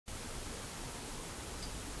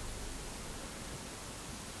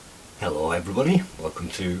Hello everybody, welcome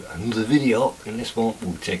to another video. In this one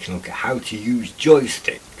we'll be taking a look at how to use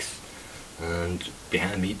joysticks. And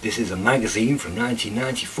behind me this is a magazine from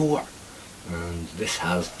 1994, and this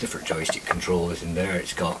has different joystick controllers in there.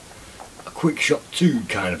 It's got a quick shot 2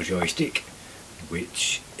 kind of a joystick,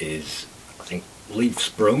 which is I think leaf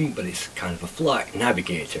sprung, but it's kind of a flight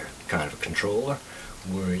navigator kind of a controller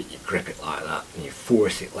where you grip it like that and you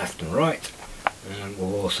force it left and right. And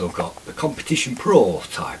we've also got the Competition Pro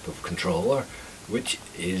type of controller, which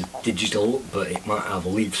is digital, but it might have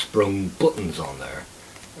leaf sprung buttons on there.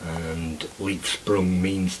 And leaf sprung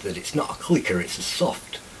means that it's not a clicker, it's a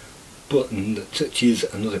soft button that touches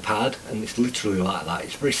another pad, and it's literally like that.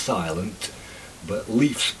 It's very silent, but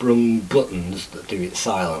leaf sprung buttons that do it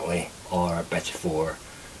silently are better for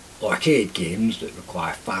arcade games that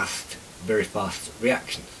require very fast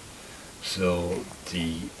reactions. So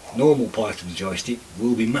the normal part of the joystick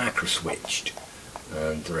will be macro switched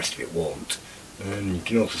and the rest of it won't. And you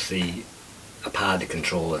can also see a pad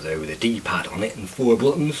controller there with a D-pad on it and 4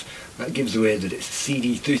 buttons. That gives away that it's a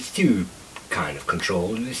CD32 kind of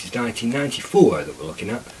controller. This is 1994 that we're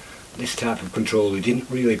looking at. This type of controller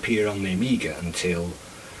didn't really appear on the Amiga until,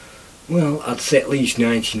 well, I'd say at least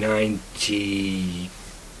 1991,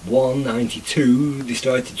 92, they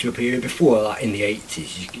started to appear. Before that, in the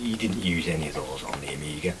 80s, you didn't use any of those on the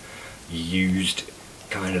Amiga. You used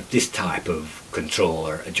kind of this type of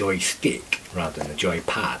controller, a joystick rather than a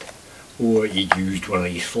joypad, or you used one of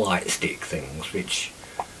these flight stick things, which,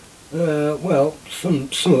 well, some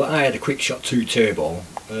of it, I had a Quick Shot 2 Turbo,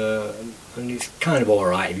 and it's kind of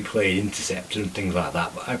alright if you played Interceptor and things like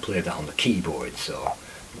that, but I played that on the keyboard, so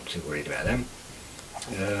I'm not too worried about them.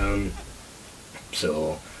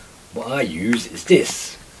 So what I use is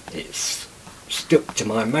this. It's stuck to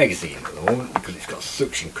my magazine at the moment because it's got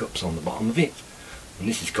suction cups on the bottom of it, and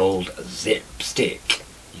this is called a zip stick.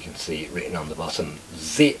 You can see it written on the bottom,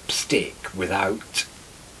 zip stick, without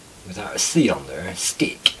a C on there,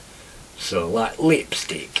 stick. So like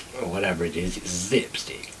lipstick or whatever it is, it's zip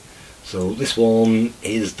stick. So this one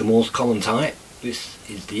is the most common type. This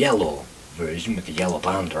is the yellow version with the yellow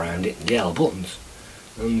band around it and the yellow buttons,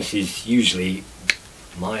 and this is usually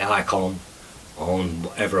my icon on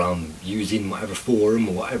whatever I'm using, whatever forum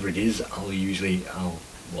or whatever it is. I'll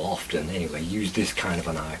often anyway use this kind of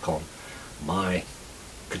an icon. My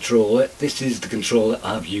controller, this is the controller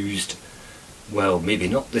I've used, well, maybe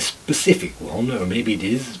not this specific one, or maybe it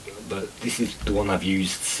is, but this is the one I've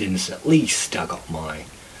used since at least I got my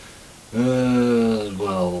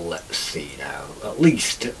well, let's see now, at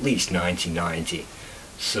least 1990.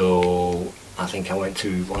 So I think I went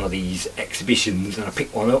to one of these exhibitions and I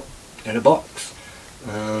picked one up in a box,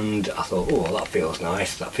 and I thought, oh, that feels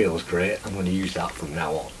nice, that feels great, I'm going to use that from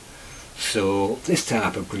now on. So this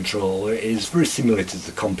type of controller is very similar to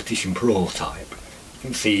the Competition Pro type. You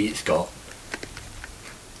can see it's got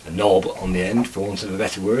a knob on the end, for want of a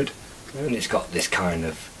better word, and it's got this kind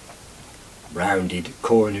of rounded,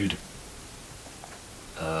 cornered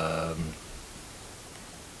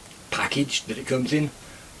package that it comes in,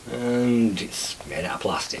 and it's made out of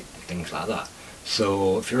plastic, things like that.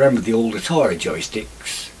 So if you remember the old Atari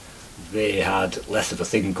joysticks, they had less of a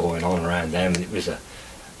thing going on around them, and it was a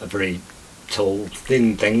very tall,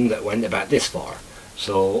 thin thing that went about this far.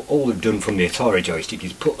 So all they've done from the Atari joystick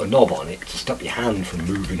is put a knob on it to stop your hand from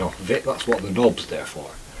moving off of it. That's what the knob's there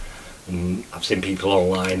for. And I've seen people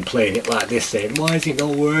online playing it like this, saying, why is it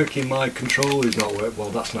not working, my controller's not working. Well,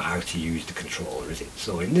 that's not how to use the controller, is it?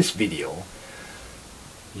 So in this video,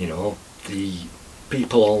 you know, the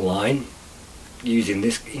people online using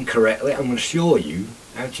this incorrectly, I'm going to show you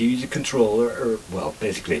how to use a controller, or, well,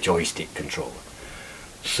 basically a joystick controller.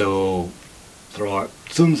 So there are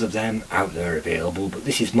tons of them out there available, but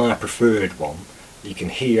this is my preferred one. You can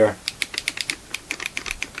hear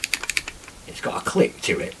it's got a click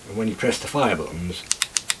to it, and when you press the fire buttons,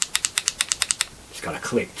 it's got a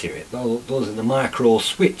click to it. Those are the micro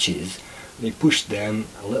switches, and you push them,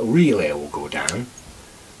 a little relay will go down,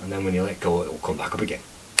 and then when you let go it will come back up again.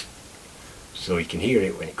 So you can hear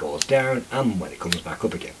it when it goes down and when it comes back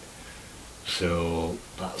up again. So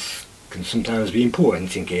that can sometimes be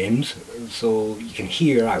important in games, so you can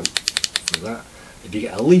hear out for that. If you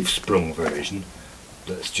get a leaf sprung version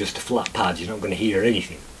that's just a flat pad, you're not going to hear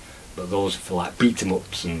anything. But those are for like beat 'em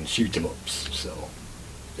ups and shoot 'em ups. So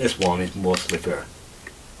this one is mostly for,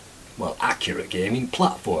 well, accurate gaming,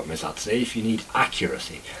 platformers I'd say, if you need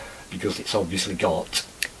accuracy, because it's obviously got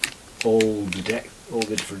all the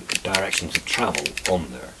different directions of travel on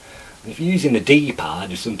there. And if you're using a D-pad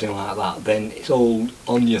or something like that, then it's all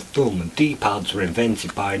on your thumb, and D-pads were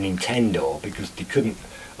invented by Nintendo because they couldn't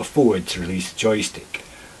afford to release a joystick.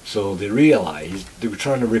 So they realised, they were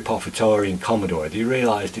trying to rip off Atari and Commodore, they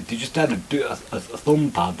realised if they just had a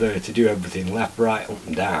thumb pad there to do everything left, right, up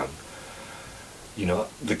and down, you know,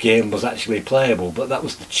 the game was actually playable. But that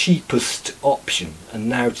was the cheapest option, and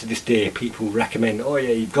now to this day people recommend, oh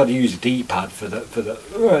yeah, you've got to use a D-pad for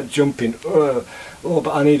the jumping, oh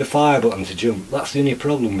but I need a fire button to jump. That's the only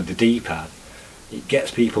problem with the D-pad. It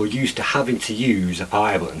gets people used to having to use a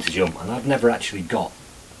fire button to jump, and I've never actually got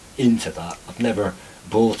into that. I've never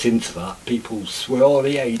bought into that. People swear, oh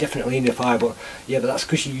yeah, you definitely need a fire button. Yeah, but that's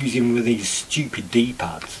because you're using one of these stupid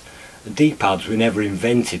D-pads. The D-pads were never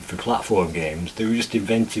invented for platform games. They were just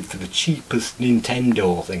invented for the cheapest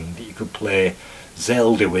Nintendo thing that you could play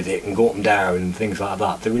Zelda with it and go up and down and things like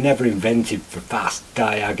that. They were never invented for fast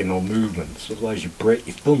diagonal movements, otherwise you break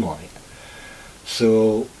your thumb on it.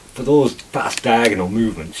 So for those fast diagonal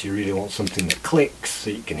movements, you really want something that clicks so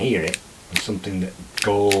you can hear it, and something that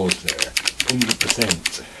goes there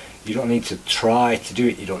 100%. You don't need to try to do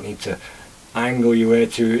it, you don't need to angle your way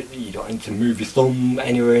to it, you don't need to move your thumb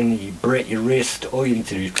anywhere and you break your wrist. All you need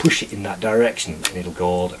to do is push it in that direction and it'll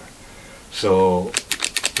go there. So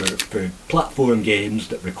for platform games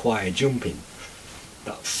that require jumping,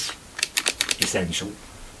 that's essential.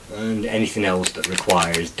 And anything else that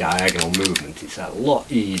requires diagonal movement, it's a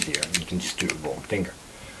lot easier, and you can just do it with one finger.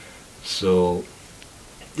 So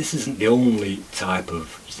this isn't the only type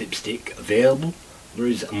of zip stick available. There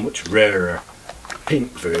is a much rarer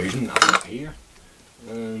pink version I've got here,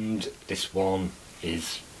 and this one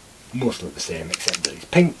is mostly the same except that it's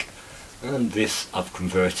pink, and this I've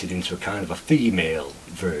converted into a kind of a female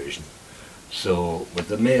version. So with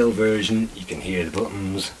the male version you can hear the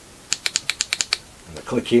buttons and the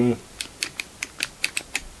clicking,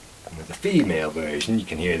 and with the female version you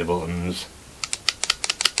can hear the buttons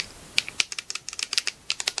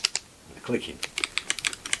and the clicking.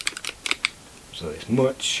 So it's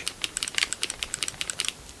much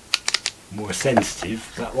more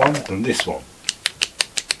sensitive, that one, than this one.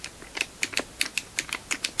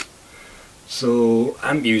 So I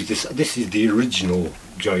haven't used this. This is the original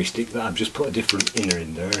joystick that I've just put a different inner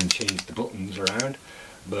in there and changed the buttons around.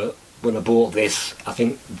 But when I bought this, I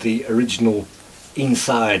think the original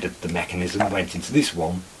inside of the mechanism went into this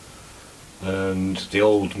one, and the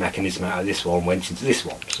old mechanism out of this one went into this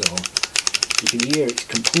one. So you can hear it's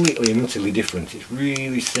completely and utterly different. It's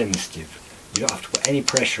really sensitive. You don't have to put any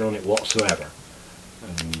pressure on it whatsoever,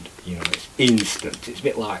 and you know, it's instant. It's a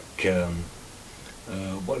bit like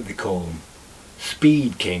what do they call them?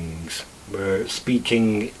 Speed Kings, where Speed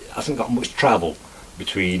King hasn't got much travel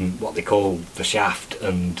between what they call the shaft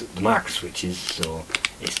and the micro switches, so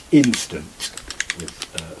it's instant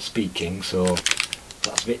with Speed King. So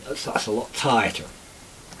that's a lot tighter.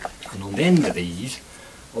 And on the end of these,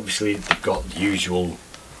 obviously they've got the usual,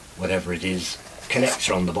 whatever it is,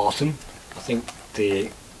 connector on the bottom. I think they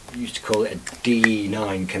used to call it a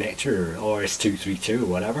D9 connector or RS232 or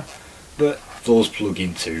whatever, but those plug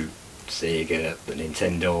into Sega, the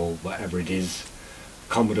Nintendo, whatever it is,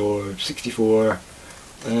 Commodore 64,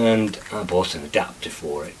 and I bought an adapter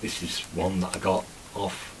for it. This is one that I got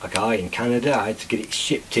off a guy in Canada. I had to get it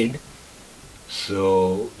shipped in.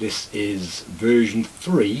 So this is version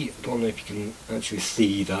 3. I don't know if you can actually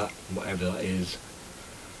see that, whatever that is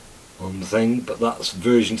on the thing, but that's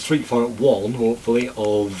version 3.1 hopefully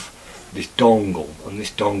of this dongle, and this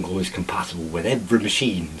dongle is compatible with every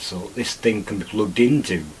machine. So this thing can be plugged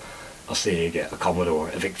into a Sega, a Commodore,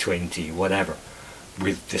 a VIC-20, whatever,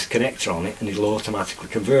 with this connector on it, and it'll automatically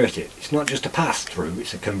convert it. It's not just a pass-through,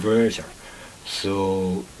 it's a converter.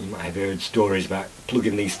 So you might have heard stories about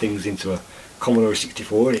plugging these things into a Commodore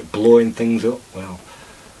 64 and it blowing things up. Well,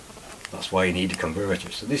 that's why you need a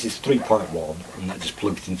converter. So this is 3.1, and that just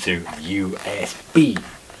plugs into USB.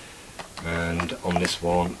 And on this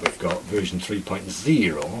one we've got version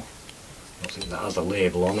 3.0. I think that has a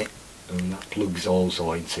label on it, and that plugs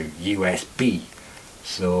also into USB.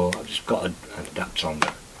 So I've just got an adapter on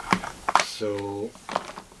there. So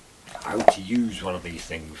how to use one of these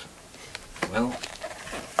things? Well,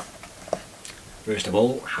 first of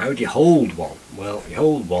all, how do you hold one? Well, you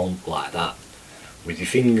hold one like that, with your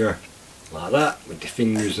finger like that, with your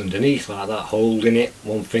fingers underneath like that, holding it,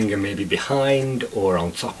 one finger maybe behind or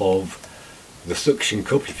on top of the suction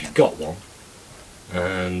cup if you've got one,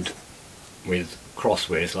 and with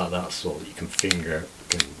crossways like that, so that you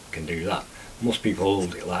can do that. Most people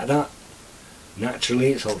hold it like that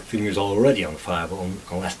naturally, so the finger's already on the fire button,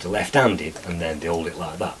 unless they're left-handed, and then they hold it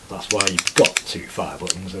like that. That's why you've got 2 fire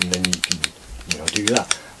buttons, and then you can, you know, do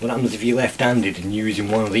that. What happens if you're left-handed and you're using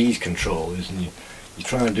one of these controllers, and you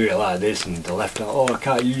try and do it like this, and the left hand, oh, I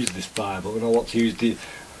can't use this fire button, I want to use the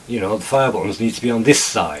you know, the fire buttons need to be on this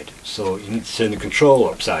side, so you need to turn the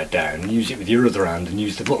controller upside down and use it with your other hand and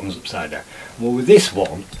use the buttons upside down. Well, with this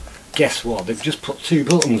one, guess what, they've just put two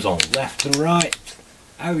buttons on, left and right.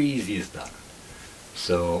 How easy is that?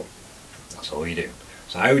 So that's all you do.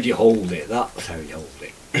 So how do you hold it? That's how you hold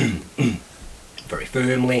it. Very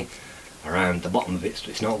firmly around the bottom of it, so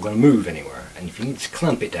it's not going to move anywhere. And if you need to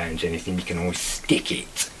clamp it down to anything, you can always stick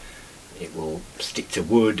it. It will stick to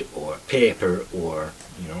wood or paper or,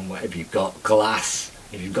 you know, whatever you've got, glass.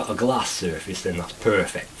 If you've got a glass surface, then that's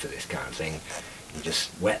perfect for this kind of thing. You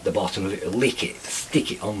just wet the bottom of it, lick it,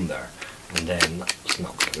 stick it on there, and then that's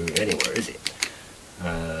not going to move anywhere, is it?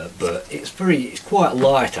 But it's quite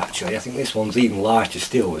light actually. I think this one's even lighter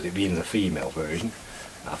still, with it being the female version.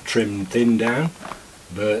 I've trimmed thin down,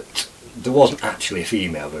 but there wasn't actually a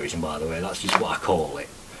female version, by the way. That's just what I call it.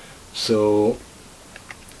 So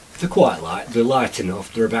they're quite light. They're light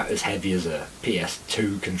enough. They're about as heavy as a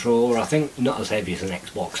PS2 controller, I think. Not as heavy as an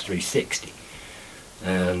Xbox 360.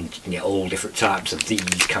 And you can get all different types of these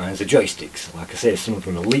kinds of joysticks. Like I say, some of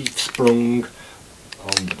them are leaf sprung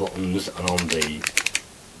on the buttons and on the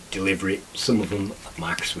delivery. Some of them are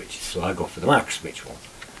micro switches, so I go for the micro switch one.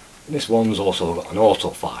 And this one's also got an auto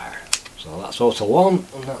fire. So that's auto on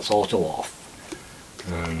and that's auto off.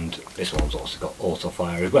 And this one's also got auto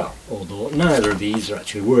fire as well, although neither of these are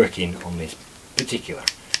actually working on this particular.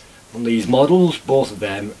 On these models, both of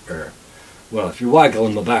them are, well, if you waggle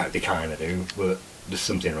them about they kind of do, but there's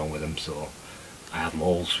something wrong with them, so I have them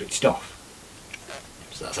all switched off.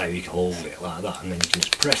 So that's how you can hold it like that, and then you can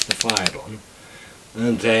just press the fire button.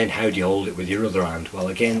 And then how do you hold it with your other hand? Well,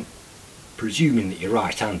 again, presuming that you're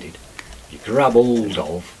right-handed, you grab hold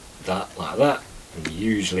of that like that, and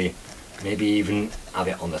you usually maybe even have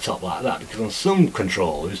it on the top like that, because on some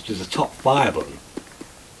controllers there's a top fire button.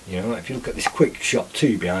 You know, if you look at this quick shot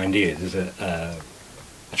 2 behind here, there's a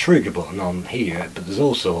trigger button on here, but there's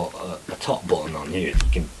also a top button on here that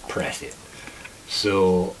you can press it.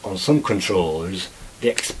 So on some controllers they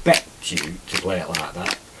expect you to play it like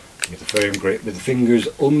that, with a firm grip, with the fingers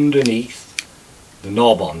underneath the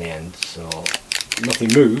knob on the end, so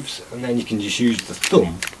nothing moves, and then you can just use the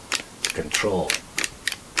thumb to control it.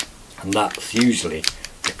 And that's usually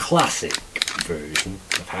the classic version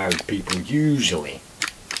of how people usually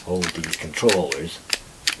hold these controllers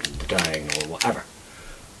in the diagonal or whatever.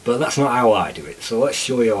 But that's not how I do it, so let's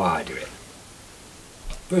show you how I do it.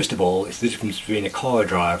 First of all, it's the difference between a car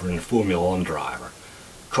driver and a Formula 1 driver.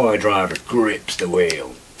 Car driver grips the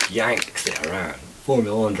wheel, yanks it around.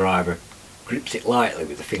 Formula 1 driver grips it lightly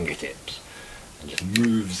with the fingertips and just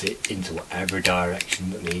moves it into whatever direction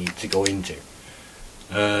that they need to go into.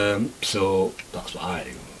 So that's what I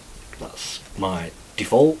do. That's my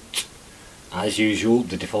default, as usual,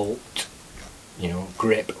 the default, you know,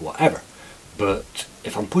 grip, whatever. But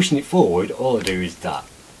if I'm pushing it forward, all I do is that,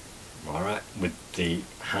 alright, with the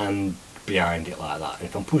hand behind it like that. And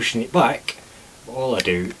if I'm pushing it back, all I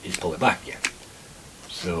do is pull it back again.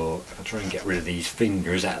 So if I try and get rid of these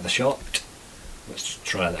fingers out of the shot, let's just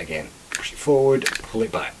try that again. Push it forward, pull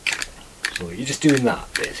it back. So you're just doing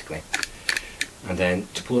that basically. And then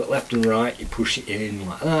to pull it left and right, you push it in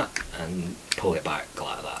like that and pull it back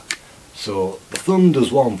like that. So the thumb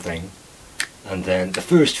does one thing, and then the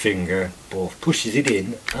first finger both pushes it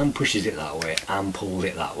in and pushes it that way and pulls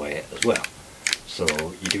it that way as well. So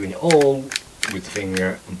you're doing it all with the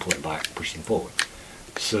finger and pulling back, pushing forward.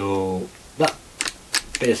 So that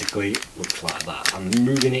basically looks like that. I'm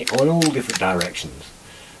moving it on all different directions.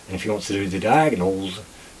 And if you want to do the diagonals,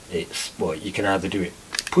 it's, well, you can either do it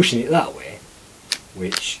pushing it that way,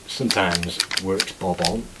 which sometimes works bob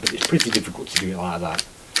on, but it's pretty difficult to do it like that.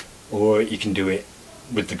 Or you can do it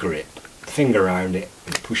with the grip, the finger around it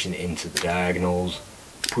and pushing it into the diagonals,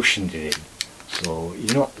 pushing it in. So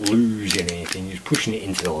you're not losing anything, you're just pushing it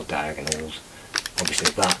into those diagonals.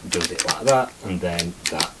 Obviously that does it like that, and then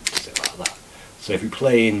that does it like that. So if you're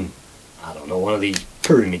playing, I don't know, one of these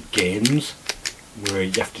pyramid games where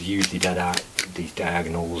you have to use these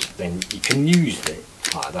diagonals, then you can use it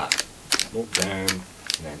like that. Up, down,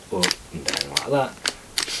 and then up and down like that.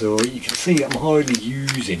 So you can see I'm hardly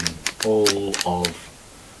using all of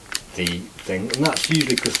the thing, and that's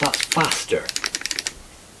usually because that's faster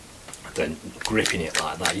than gripping it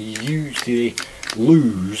like that. You usually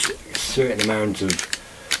lose a certain amount of,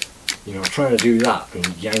 you know, trying to do that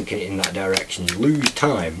and yanking it in that direction. You lose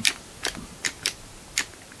time.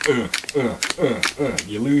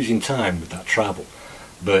 You're losing time with that travel.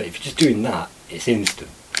 But if you're just doing that, it's instant.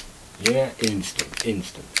 Yeah,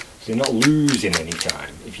 instant. So you're not losing any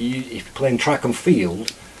time. If you're playing track and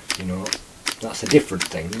field, you know, that's a different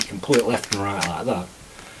thing. You can pull it left and right like that.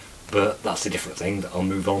 but that's a different thing that I'll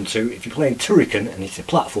move on to. If you're playing Turrican and it's a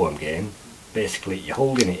platform game, basically you're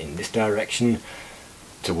holding it in this direction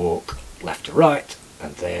to walk left to right,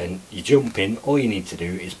 and then you jump in. All you need to do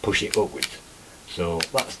is push it upwards. So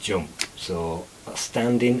that's jump. So that's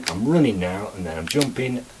standing. I'm running now, and then I'm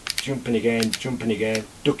jumping, jumping again,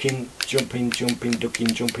 ducking, jumping, ducking,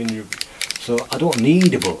 jumping. So I don't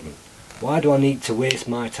need a button. Why do I need to waste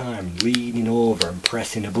my time leaning over and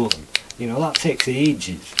pressing a button? You know, that takes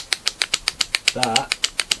ages. That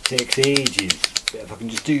takes ages. But if I can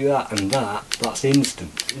just do that and that, that's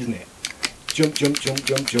instant, isn't it? Jump, jump, jump,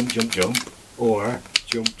 jump, jump, jump, jump, or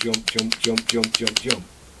jump, jump, jump, jump, jump, jump, jump.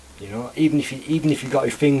 You know, even if you've got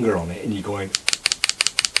your finger on it and you're going,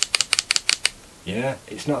 yeah,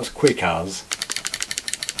 it's not as quick as.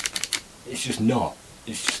 It's just not.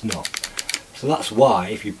 It's just not. So that's why,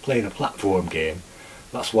 if you're playing a platform game,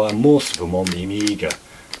 that's why most of them on the Amiga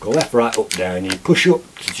go left, right, up, down. You push up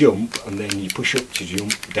to jump, and then you push up to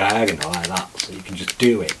jump diagonal like that. So you can just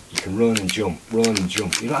do it. You can run and jump, run and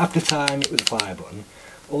jump. You don't have to time it with the fire button.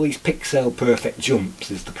 All these pixel perfect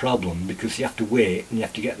jumps is the problem, because you have to wait and you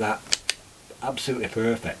have to get that absolutely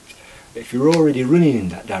perfect. But if you're already running in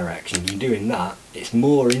that direction, you're doing that, it's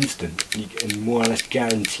more instant and more or less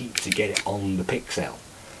guaranteed to get it on the pixel.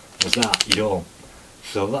 Whereas that, you don't.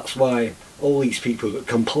 So that's why all these people that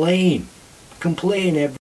complain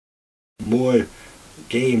every more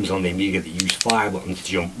games on the Amiga that use fire buttons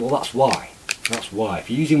to jump. Well, that's why. That's why.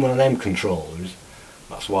 If you're using one of them controllers,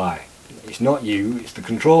 that's why. It's not you, it's the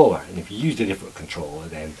controller. And if you used a different controller,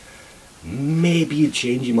 then maybe you'd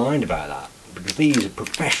change your mind about that. Because these are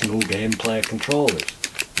professional game player controllers,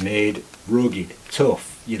 made rugged,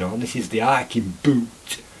 tough. You know, and this is the Icing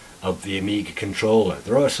boot of the Amiga controller.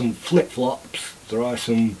 There are some flip-flops, there are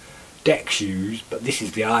some deck shoes, but this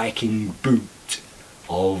is the Icing boot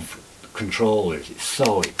of controllers. It's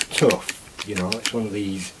solid, tough, you know, it's one of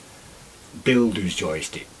these builder's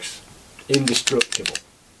joysticks. Indestructible,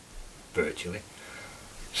 virtually.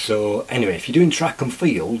 So anyway, if you're doing track and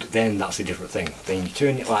field, then that's a different thing. Then you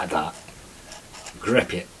turn it like that,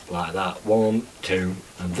 grip it like that, 1, 2,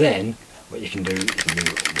 and then what you can do is move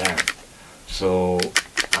it up and down. So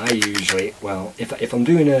I usually, well, if I'm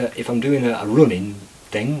doing a running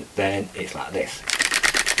thing, then it's like this.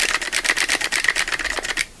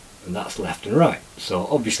 And that's left and right. So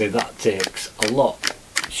obviously that takes a lot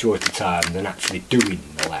shorter time than actually doing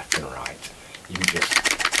the left and right. You can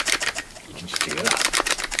just do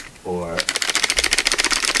that, or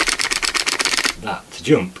that to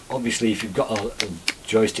jump. Obviously, if you've got a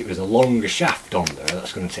joystick with a longer shaft on there,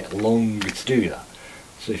 that's going to take longer to do that.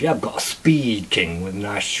 So if you have got a Speed King with a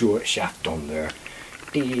nice short shaft on there,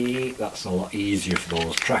 that's a lot easier for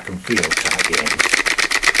those track and field type games.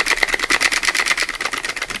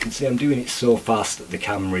 You can see I'm doing it so fast that the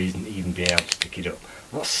camera isn't even be able to pick it up.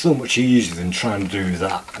 That's so much easier than trying to do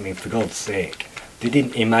that. I mean, for God's sake, they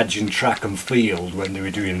didn't imagine track and field when they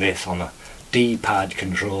were doing this on a D-pad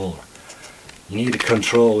controller. You need a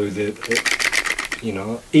controller with you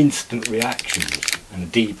know, instant reactions, and a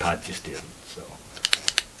D-pad just isn't. So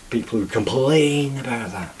people who complain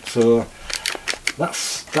about that. So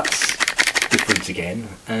that's different again.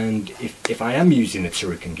 And if I am using a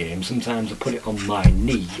Turrican game, sometimes I put it on my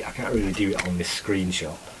knee. I can't really do it on this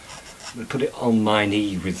screenshot. I put it on my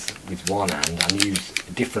knee with one hand and use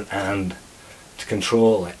a different hand to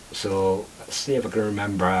control it. So let's see if I can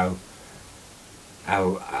remember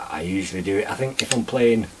how I usually do it. I think if I'm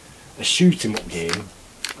playing a shoot 'em up game,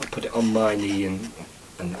 I put it on my knee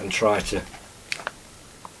and try to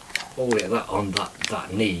hold it on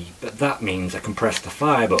that knee, but that means I can press the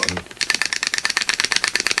fire button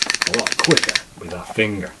a lot quicker with that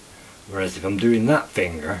finger. Whereas if I'm doing that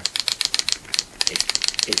finger,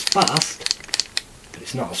 it's fast, but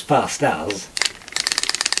it's not as fast as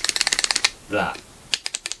that,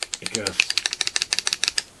 because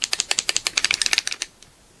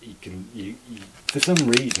you for some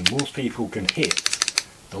reason most people can hit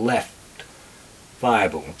the left fire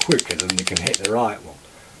button quicker than they can hit the right one.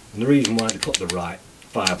 And the reason why they put the right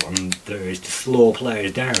fire button there is to slow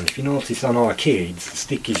players down. If you notice on arcades, the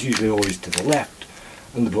stick is usually always to the left,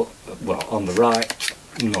 and on the right,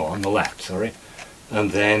 no, on the left, sorry.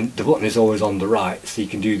 And then the button is always on the right, so you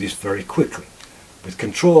can do this very quickly. With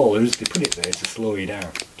controllers, they put it there to slow you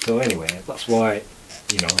down. So anyway, that's why,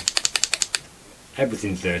 you know,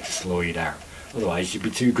 everything's there to slow you down. Otherwise you'd be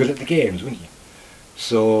too good at the games, wouldn't you?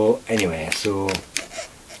 So anyway, so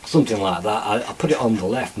something like that. I put it on the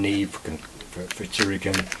left knee for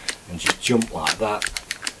Turrican and just jump like that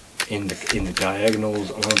in the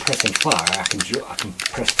diagonals, and when I'm pressing fire I can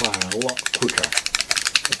press fire a lot quicker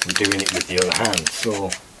if I'm doing it with the other hand. So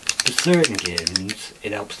certain games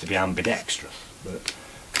it helps to be ambidextrous, but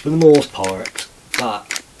for the most part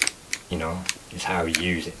that, you know, is how you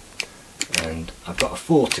use it. And I've got a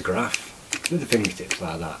photograph with the fingertips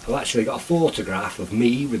like that. I've actually got a photograph of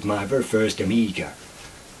me with my very first Amiga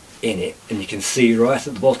in it, and you can see right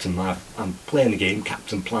at the bottom, I'm playing the game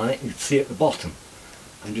Captain Planet, you can see at the bottom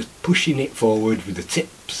I'm just pushing it forward with the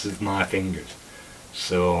tips of my fingers.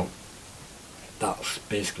 So that's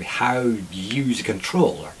basically how you use a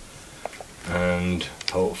controller, and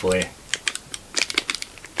hopefully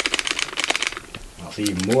that's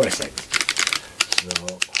even more sense.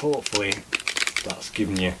 So hopefully that's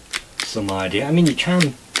given you some idea. I mean, you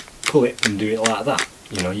can pull it and do it like that,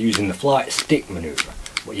 you know, using the flight stick manoeuvre.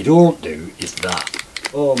 What you don't do is that.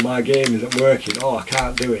 Oh, my game isn't working, oh, I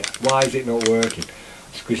can't do it, why is it not working?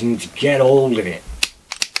 It's because you need to get hold of it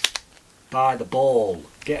by the ball,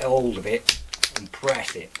 get hold of it and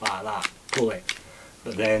press it like that, pull it,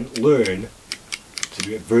 but then learn to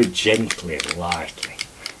do it very gently and lightly,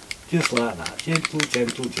 just like that, gentle,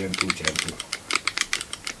 gentle, gentle, gentle,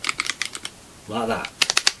 like that.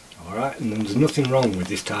 Alright, and there's nothing wrong with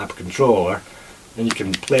this type of controller, and you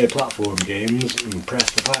can play platform games and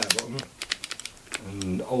press the fire button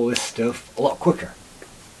and all this stuff a lot quicker.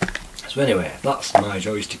 So anyway, that's my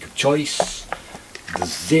joystick of choice, the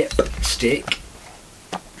Zip stick,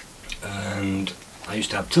 and I used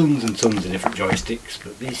to have tons and tons of different joysticks,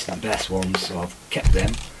 but these are the best ones, so I've kept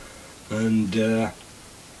them, and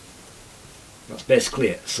that's basically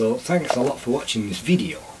it. So thanks a lot for watching this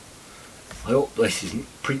video. I hope this isn't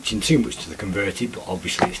preaching too much to the converted, but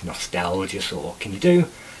obviously it's nostalgia, so what can you do?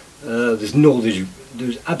 There's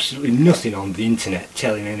absolutely nothing on the internet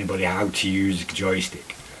telling anybody how to use a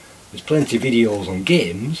joystick. There's plenty of videos on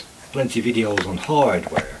games, plenty of videos on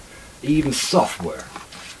hardware, even software.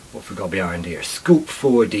 What have we got behind here? Scope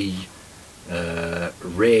 4D,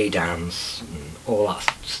 Ray Dance, and all that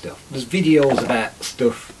stuff. There's videos about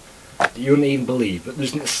stuff that you wouldn't even believe, but there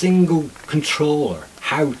isn't a single controller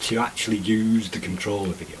how to actually use the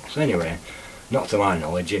controller video. So anyway, not to my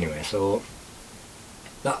knowledge anyway, so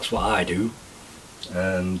that's what I do,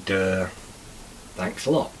 and thanks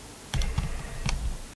a lot.